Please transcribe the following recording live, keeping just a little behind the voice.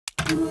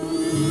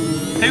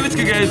Hey, what's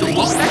good, guys?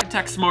 Welcome back to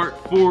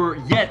Techsmartt for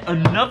yet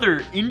another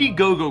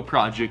Indiegogo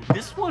project.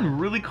 This one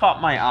really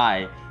caught my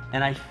eye,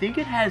 and I think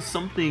it has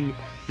something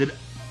that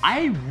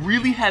I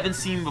really haven't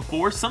seen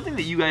before, something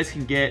that you guys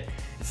can get.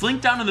 It's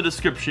linked down in the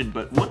description,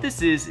 but what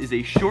this is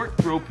a short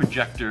throw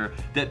projector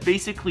that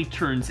basically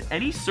turns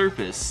any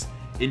surface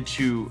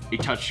into a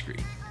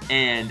touchscreen,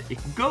 and it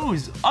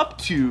goes up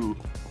to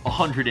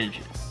 100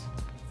 inches.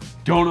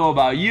 Don't know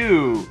about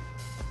you,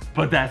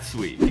 but that's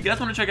sweet. If you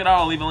guys want to check it out,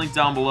 I'll leave a link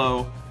down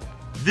below.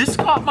 This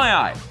caught my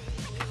eye.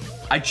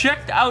 I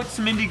checked out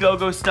some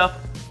Indiegogo stuff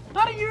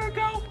about a year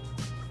ago.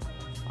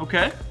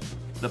 Okay,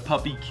 the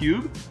Puppy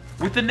Cube.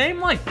 With a name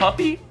like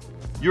Puppy,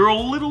 you're a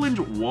little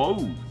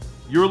intrigued.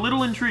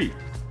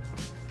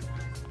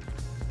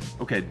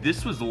 Okay,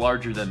 this was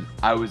larger than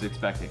I was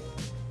expecting.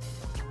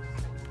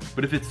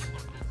 But if it's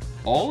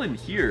all in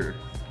here,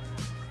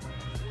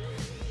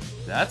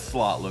 that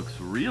slot looks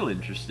real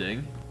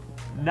interesting.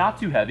 Not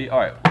too heavy. All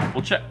right,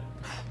 we'll check.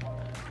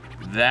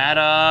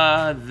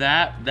 That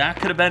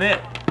could have been it,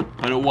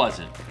 but it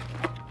wasn't.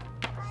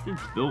 This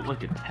thing's built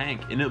like a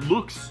tank, and it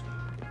looks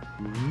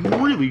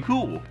really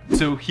cool.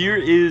 So here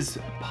is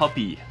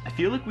Puppy. I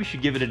feel like we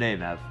should give it a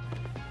name, Ev.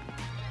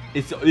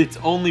 It's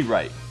only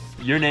right.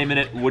 You're naming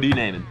it. What are you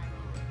naming?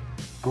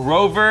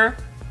 Grover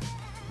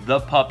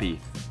the Puppy.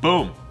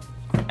 Boom.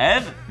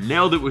 Ev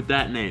nailed it with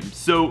that name.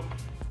 So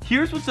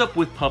here's what's up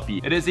with Puppy.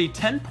 It is a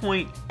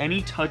 10-point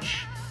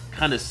Anytouch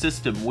kind of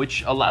system,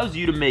 which allows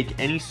you to make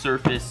any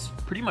surface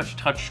pretty much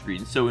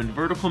touchscreen. So in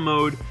vertical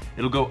mode,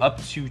 it'll go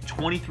up to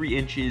 23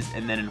 inches,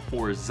 and then in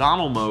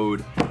horizontal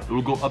mode,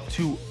 it'll go up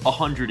to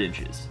 100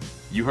 inches.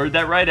 You heard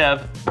that right,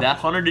 Ev. That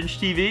 100-inch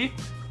TV,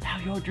 now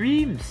your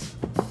dreams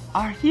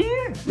are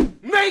here.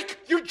 Make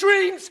your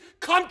dreams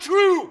come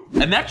true!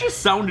 And that just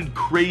sounded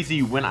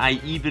crazy when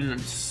I even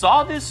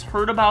saw this,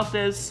 heard about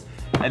this,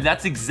 and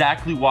that's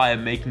exactly why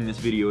I'm making this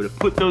video, to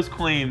put those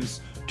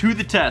claims to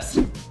the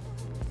test.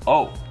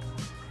 Oh.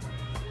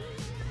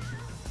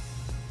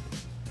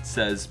 It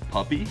says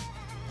Puppy.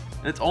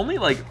 And it's only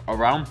like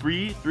around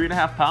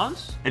 3.5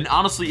 pounds. And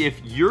honestly,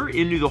 if you're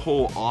into the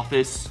whole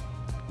office,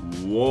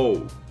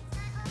 whoa.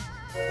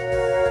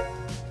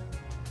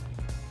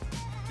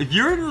 If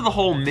you're into the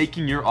whole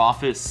making your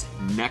office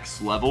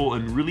next level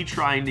and really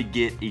trying to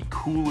get a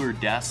cooler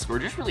desk, or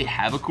just really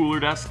have a cooler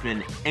desk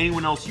than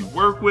anyone else you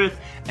work with,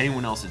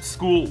 anyone else at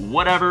school,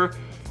 whatever,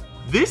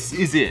 this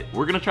is it.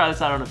 We're gonna try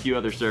this out on a few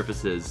other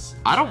surfaces.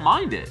 I don't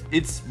mind it.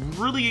 It's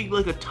really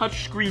like a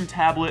touchscreen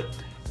tablet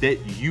that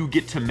you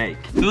get to make.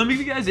 So let me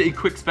give you guys a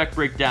quick spec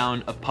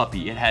breakdown of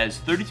Puppy. It has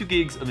 32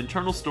 gigs of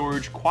internal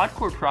storage,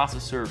 quad-core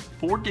processor,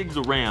 4 gigs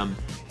of RAM.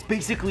 It's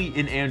basically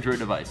an Android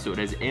device. So it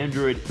has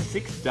Android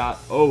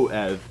 6.0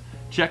 Ev.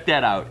 Check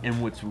that out.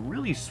 And what's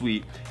really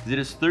sweet is it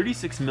has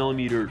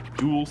 36mm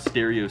dual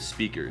stereo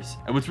speakers.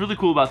 And what's really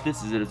cool about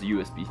this is it has a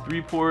USB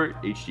 3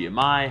 port,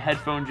 HDMI,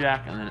 headphone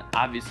jack, and then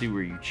obviously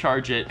where you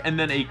charge it, and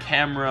then a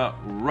camera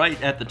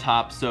right at the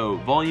top. So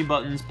volume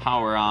buttons,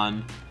 power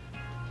on.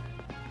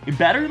 In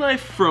battery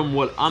life, from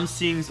what I'm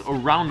seeing, is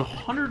around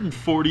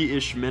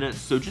 140-ish minutes,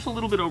 so just a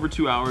little bit over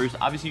 2 hours.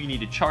 Obviously, you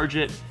need to charge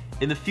it.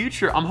 In the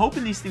future, I'm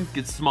hoping these things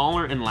get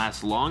smaller and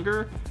last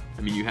longer.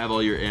 I mean, you have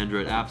all your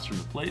Android apps from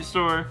the Play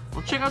Store.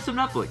 Let's check out some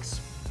Netflix.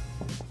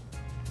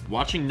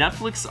 Watching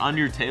Netflix on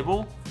your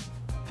table?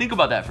 Think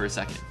about that for a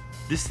second.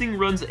 This thing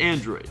runs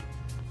Android.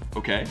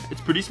 Okay, it's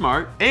pretty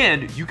smart.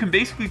 And you can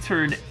basically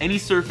turn any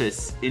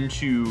surface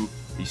into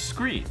the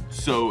screen.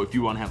 So if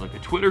you want to have like a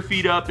Twitter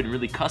feed up and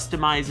really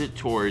customize it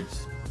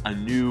towards a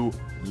new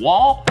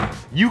wall,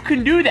 you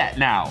can do that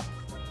now.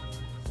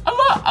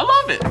 I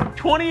love it.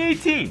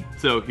 2018.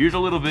 So here's a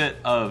little bit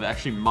of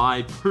actually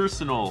my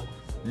personal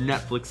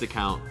Netflix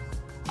account.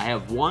 I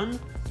have one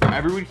for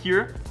everyone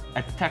here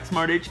at the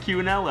Techsmart HQ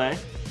in LA,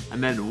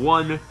 and then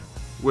one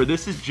where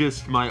this is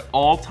just my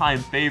all-time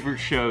favorite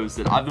shows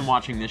that I've been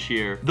watching this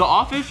year. The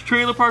Office,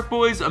 Trailer Park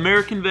Boys,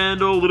 American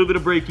Vandal, a little bit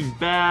of Breaking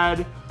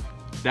Bad.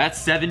 That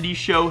 70s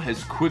show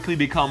has quickly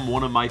become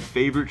one of my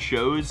favorite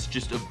shows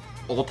just of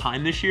all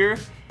time this year.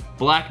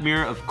 Black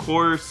Mirror, of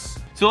course.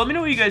 So let me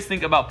know what you guys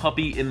think about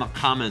Puppy in the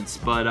comments,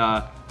 but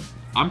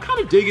I'm kind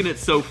of digging it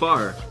so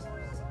far.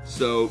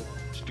 So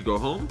just to go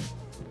home,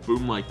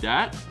 boom, like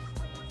that.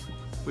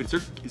 Wait,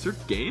 is there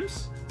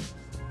games?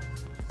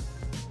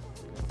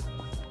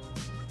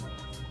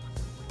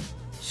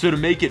 So to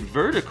make it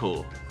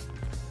vertical,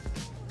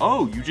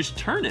 oh, you just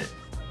turn it.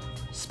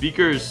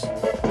 Speakers.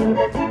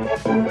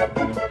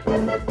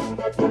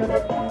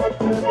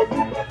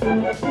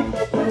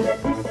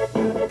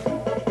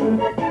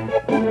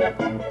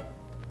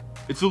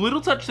 It's a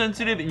little touch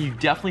sensitive and you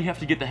definitely have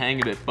to get the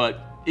hang of it, but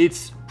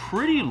it's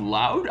pretty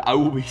loud. I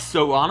will be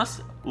so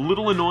honest. A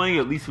little annoying,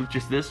 at least with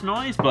just this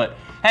noise, but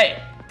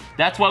hey,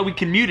 that's why we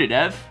can mute it,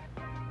 Ev.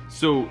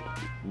 So,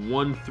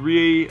 won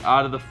 3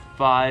 out of the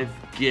 5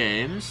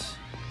 games.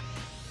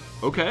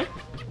 Okay.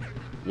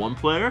 1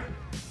 player,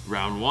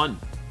 round 1.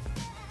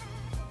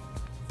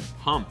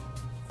 Hump.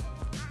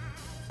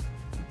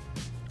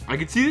 I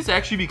could see this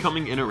actually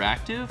becoming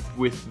interactive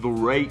with the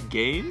right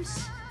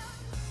games.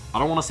 I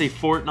don't want to say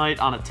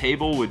Fortnite on a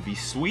table would be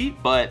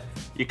sweet, but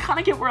you kind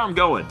of get where I'm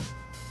going.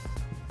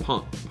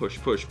 Pump, push,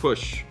 push,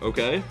 push.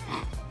 Okay.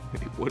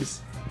 Wait, what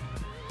is...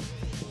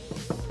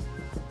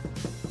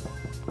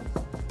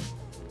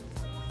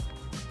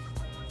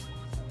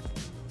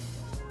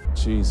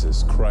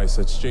 Jesus Christ,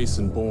 that's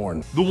Jason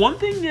Bourne. The one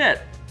thing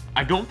that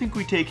I don't think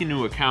we take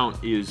into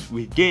account is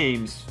with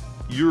games,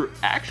 you're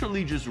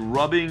actually just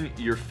rubbing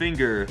your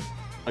finger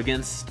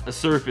against a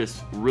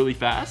surface really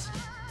fast.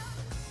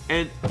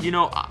 And, you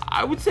know,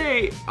 I would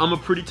say I'm a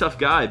pretty tough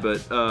guy,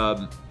 but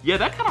yeah,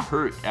 that kind of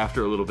hurt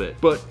after a little bit.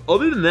 But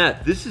other than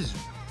that, this is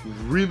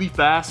really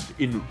fast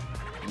and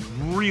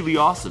really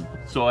awesome.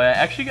 So I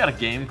actually got a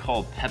game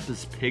called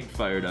Peppa's Pig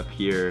fired up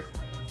here.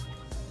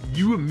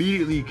 You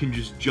immediately can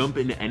just jump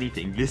into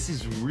anything. This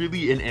is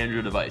really an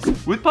Android device.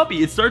 With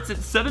Puppy, it starts at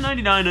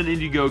 $7.99 on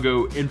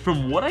Indiegogo, and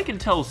from what I can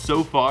tell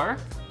so far,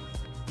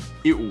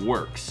 it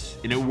works,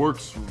 and it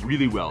works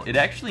really well. It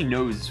actually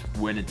knows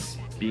when it's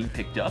being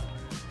picked up,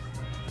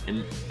 and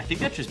I think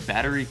that's just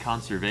battery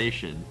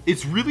conservation.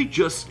 It's really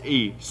just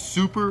a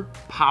super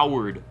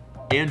powered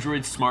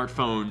Android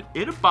smartphone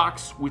in a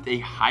box with a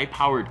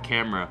high-powered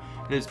camera.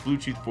 It has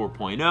Bluetooth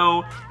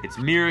 4.0, it's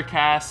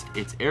Miracast,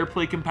 it's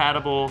AirPlay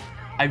compatible.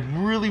 I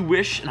really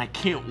wish, and I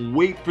can't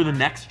wait for the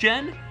next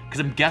gen, because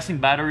I'm guessing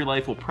battery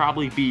life will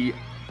probably be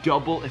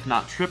double, if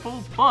not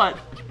triple, but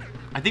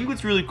I think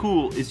what's really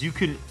cool is you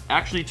can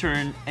actually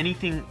turn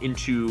anything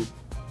into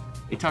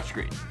a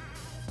touchscreen.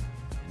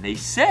 And they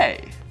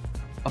say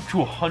up to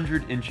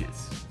 100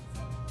 inches.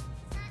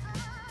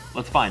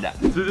 Let's find out.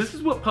 So this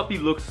is what Puppy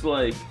looks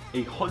like,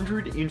 a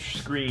 100-inch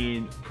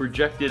screen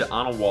projected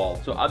on a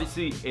wall. So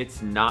obviously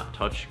it's not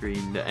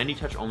touchscreen. The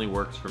Anytouch only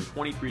works from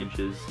 23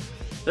 inches.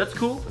 That's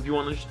cool if you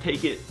want to just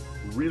take it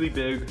really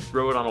big,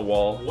 throw it on a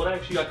wall. What I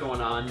actually got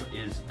going on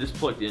is this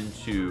plugged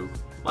into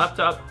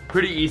laptop.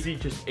 Pretty easy,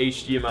 just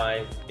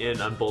HDMI in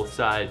on both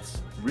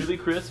sides. Really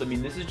crisp. I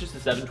mean, this is just a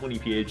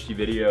 720p HD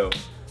video,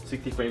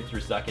 60 frames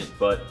per second,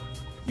 but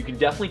you can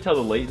definitely tell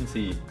the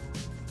latency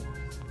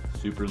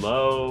super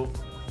low.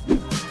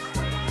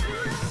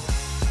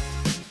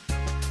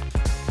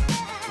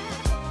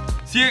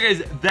 So yeah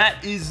guys,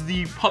 that is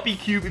the Puppy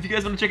Cube. If you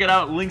guys want to check it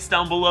out, links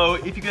down below.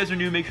 If you guys are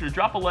new, make sure to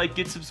drop a like,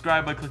 get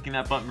subscribed by clicking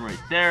that button right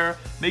there.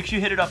 Make sure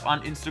you hit it up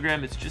on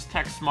Instagram, it's just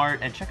Techsmartt,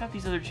 and check out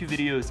these other two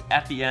videos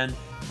at the end.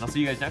 And I'll see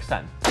you guys next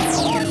time.